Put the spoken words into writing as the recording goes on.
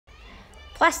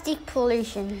Plastic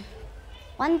pollution.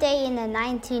 One day in the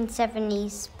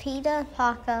 1970s, Peter,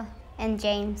 Parker, and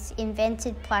James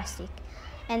invented plastic,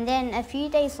 and then a few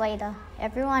days later,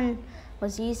 everyone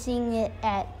was using it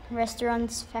at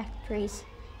restaurants, factories,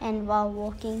 and while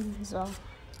walking as well.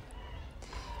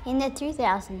 In the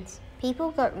 2000s, people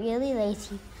got really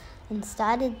lazy and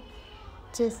started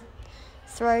to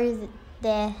throw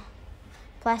their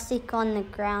plastic on the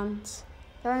ground.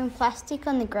 Throwing plastic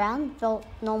on the ground felt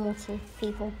normal to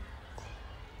people.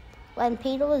 When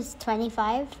Peter was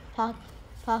 25, Parker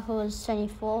was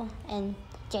 24, and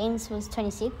James was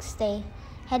 26, they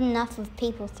had enough of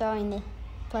people throwing the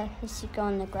plastic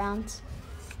on the ground.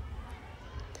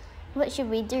 What should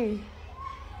we do?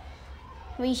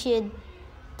 We should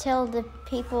tell the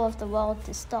people of the world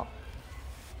to stop.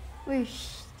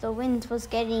 Whoosh, the wind was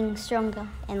getting stronger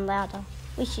and louder.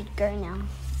 We should go now.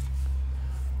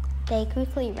 They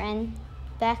quickly ran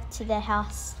back to their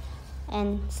house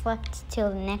and slept till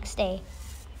the next day.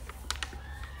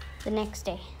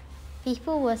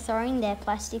 People were throwing their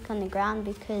plastic on the ground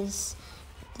because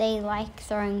they like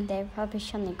throwing their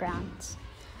rubbish on the ground.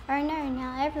 Oh no,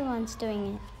 now everyone's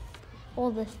doing it.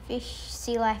 All the fish,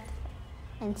 sea life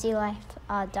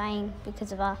are dying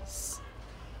because of us.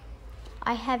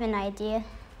 I have an idea.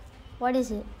 What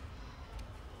is it?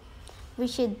 We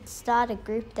should start a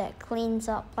group that cleans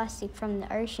up plastic from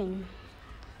the ocean.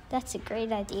 That's a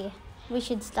great idea. We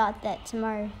should start that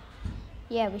tomorrow.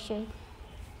 Yeah, we should.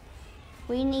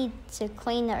 We need to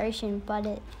clean the ocean, but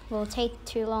it will take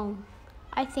too long.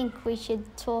 I think we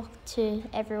should talk to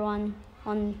everyone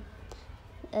on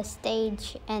a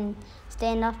stage and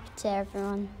stand up to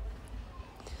everyone.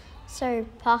 So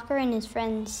Parker and his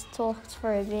friends talked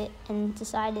for a bit and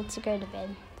decided to go to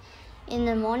bed. In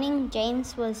the morning,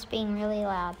 James was being really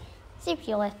loud. Zip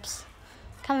your lips.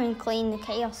 Come and clean the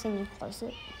chaos in your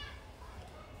closet.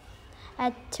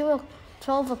 At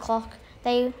 12 o'clock,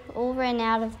 they all ran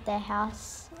out of their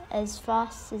house as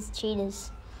fast as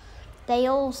cheetahs. They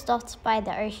all stopped by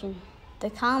the ocean. The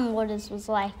calm waters was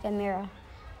like a mirror,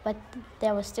 but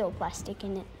there was still plastic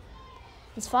in it.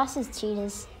 As fast as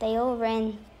cheetahs, they all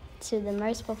ran to the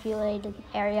most populated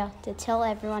area to tell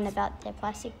everyone about their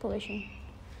plastic pollution.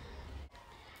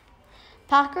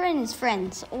 Parker and his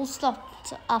friends all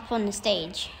stopped up on the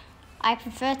stage. I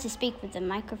prefer to speak with the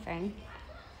microphone.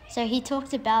 So he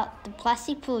talked about the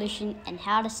plastic pollution and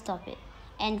how to stop it,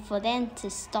 and for them to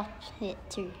stop it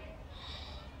too.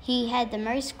 He had the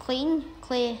most clean,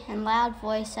 clear, and loud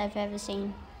voice I've ever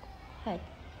heard.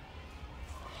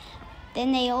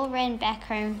 Then they all ran back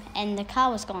home and the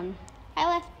car was gone. I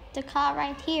left the car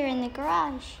right here in the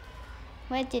garage.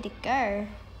 Where did it go?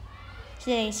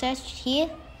 So they searched here,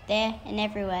 there, and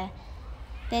everywhere.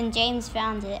 Then James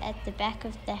found it at the back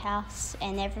of the house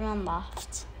and everyone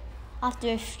laughed. After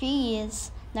a few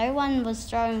years, no one was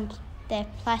throwing their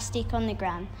plastic on the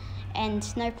ground and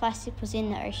no plastic was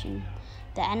in the ocean.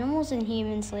 The animals and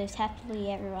humans lived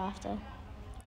happily ever after.